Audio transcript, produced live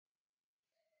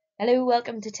Hello,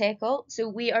 welcome to Tackle. So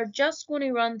we are just going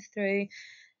to run through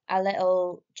a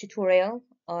little tutorial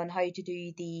on how to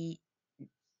do the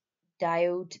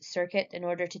diode circuit in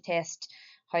order to test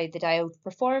how the diode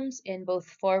performs in both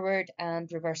forward and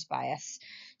reverse bias.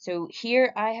 So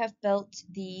here I have built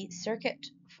the circuit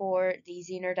for the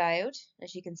Zener diode.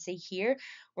 As you can see here,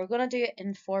 we're going to do it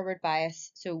in forward bias.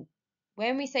 So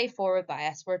when we say forward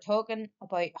bias, we're talking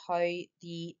about how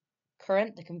the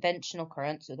current, the conventional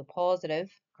current, so the positive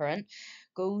current,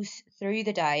 goes through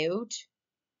the diode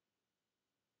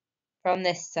from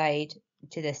this side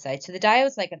to this side. So the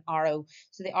diode's like an arrow.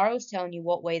 So the arrow is telling you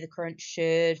what way the current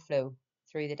should flow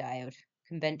through the diode.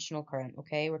 Conventional current,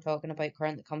 okay? We're talking about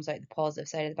current that comes out the positive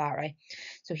side of the battery.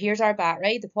 So here's our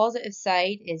battery. The positive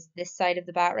side is this side of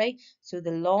the battery. So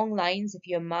the long lines, if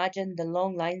you imagine the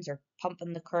long lines are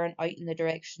pumping the current out in the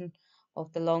direction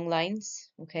of the long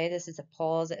lines, okay? This is the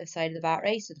positive side of the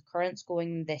battery, so the current's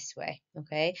going this way,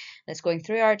 okay? And it's going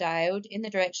through our diode in the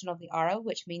direction of the arrow,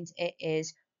 which means it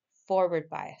is forward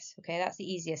bias. Okay, that's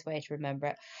the easiest way to remember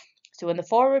it. So in the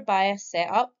forward bias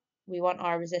setup, we want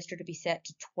our resistor to be set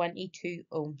to 22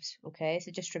 ohms. Okay,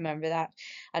 so just remember that.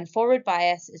 And forward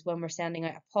bias is when we're sending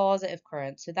out a positive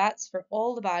current. So that's for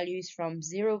all the values from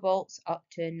 0 volts up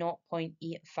to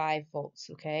 0.85 volts.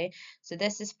 Okay, so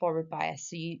this is forward bias.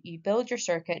 So you build your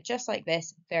circuit just like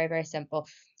this, very, very simple.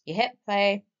 You hit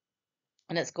play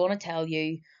and it's going to tell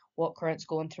you what current's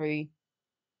going through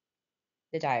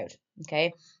the diode.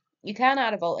 Okay, you can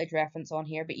add a voltage reference on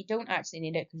here, but you don't actually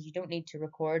need it because you don't need to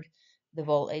record the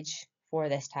voltage for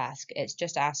this task. It's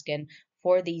just asking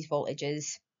for these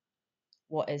voltages,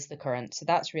 what is the current? So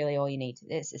that's really all you need.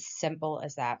 It's as simple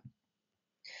as that.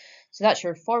 So that's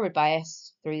your forward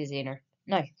bias through the Zener.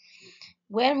 Now,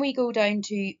 when we go down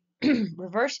to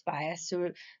reverse bias,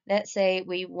 so let's say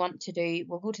we want to do,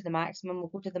 we'll go to the maximum, we'll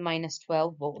go to the minus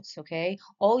 12 volts, okay?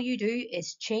 All you do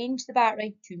is change the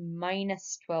battery to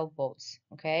minus 12 volts,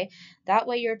 okay? That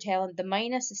way you're telling, the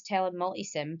minus is telling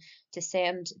Multisim to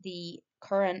send the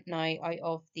current now out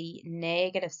of the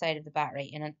negative side of the battery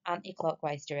in an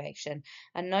anti-clockwise direction.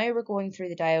 And now we're going through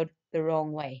the diode the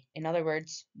wrong way. In other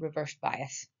words, reverse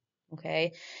bias,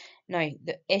 okay? Now,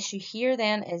 the issue here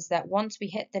then is that once we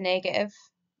hit the negative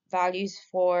values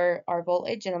for our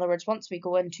voltage, in other words, once we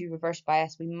go into reverse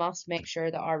bias, we must make sure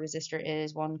that our resistor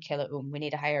is 1 kilo ohm. We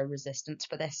need a higher resistance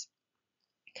for this.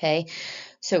 Okay,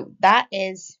 so that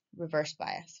is reverse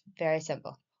bias. Very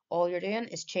simple. All you're doing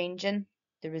is changing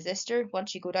the resistor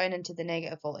once you go down into the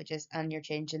negative voltages, and you're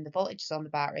changing the voltages on the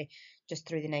battery just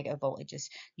through the negative voltages.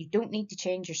 You don't need to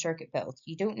change your circuit build.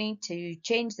 You don't need to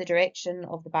change the direction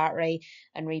of the battery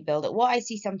and rebuild it. What I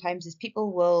see sometimes is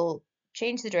people will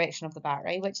change the direction of the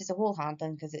battery, which is a whole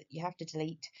handling because you have to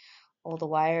delete all the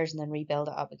wires and then rebuild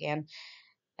it up again.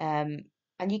 And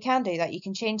you can do that. You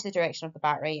can change the direction of the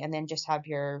battery and then just have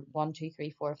your 1, 2, 3,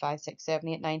 4, 5, 6, 7,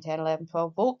 8, 9, 10, 11,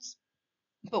 12 volts.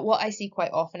 But what I see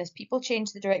quite often is people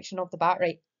change the direction of the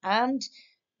battery and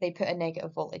they put a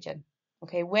negative voltage in.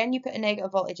 Okay, when you put a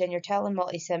negative voltage in, you're telling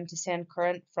Multisim to send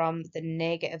current from the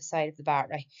negative side of the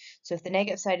battery. So if the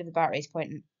negative side of the battery is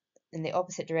pointing in the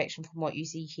opposite direction from what you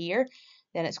see here,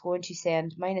 then it's going to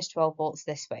send minus 12 volts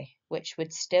this way, which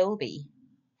would still be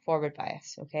forward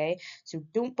bias, okay? So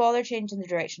don't bother changing the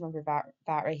direction of your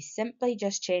battery, simply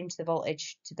just change the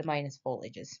voltage to the minus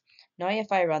voltages. Now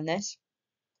if I run this,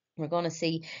 we're going to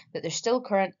see that there's still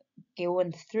current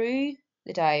going through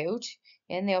the diode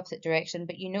in the opposite direction,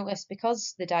 but you notice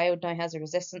because the diode now has a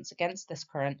resistance against this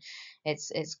current,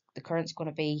 the current's going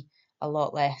to be a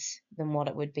lot less than what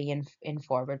it would be in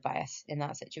forward bias in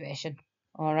that situation.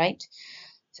 All right,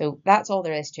 so that's all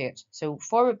there is to it. So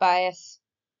forward bias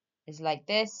is like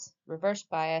this, reverse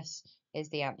bias is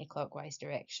the anti-clockwise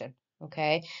direction,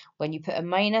 okay? When you put a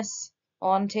minus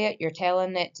onto it, you're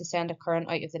telling it to send a current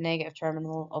out of the negative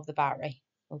terminal of the battery,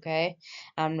 okay?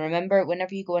 And remember,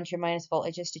 whenever you go into your minus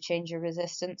voltages, to change your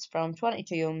resistance from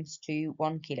 22 ohms to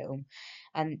 1 kilo ohm.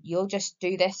 And you'll just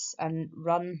do this and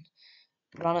run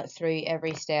it through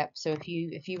every step. So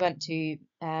if you went to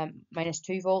minus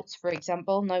 2 volts, for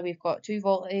example, now we've got 2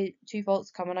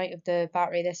 volts coming out of the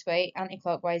battery this way,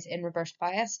 anti-clockwise in reverse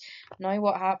bias. Now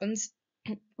what happens?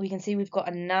 We can see we've got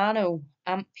a nano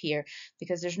amp here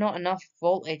because there's not enough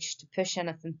voltage to push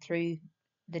anything through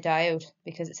the diode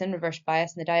because it's in reverse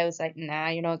bias, and the diode's like, nah,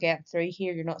 you're not getting through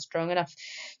here, you're not strong enough.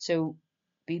 So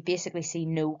we basically see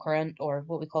no current, or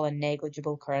what we call a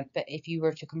negligible current. But if you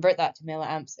were to convert that to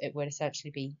milliamps, it would essentially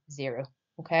be 0.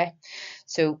 Okay,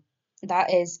 so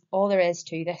that is all there is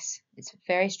to this. It's a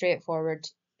very straightforward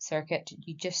circuit.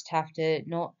 You just have to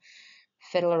not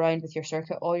fiddle around with your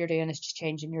circuit. All you're doing is just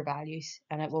changing your values,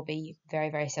 and it will be very,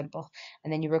 very simple.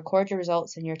 And then you record your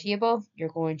results in your table. You're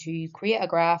going to create a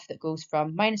graph that goes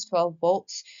from minus 12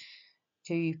 volts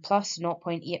to plus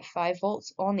 0.85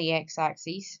 volts on the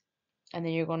x-axis, and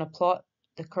then you're going to plot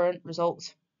the current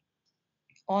results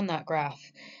on that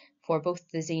graph for both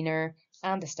the Zener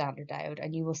and the standard diode,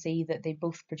 and you will see that they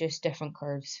both produce different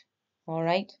curves. All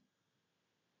right,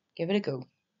 give it a go.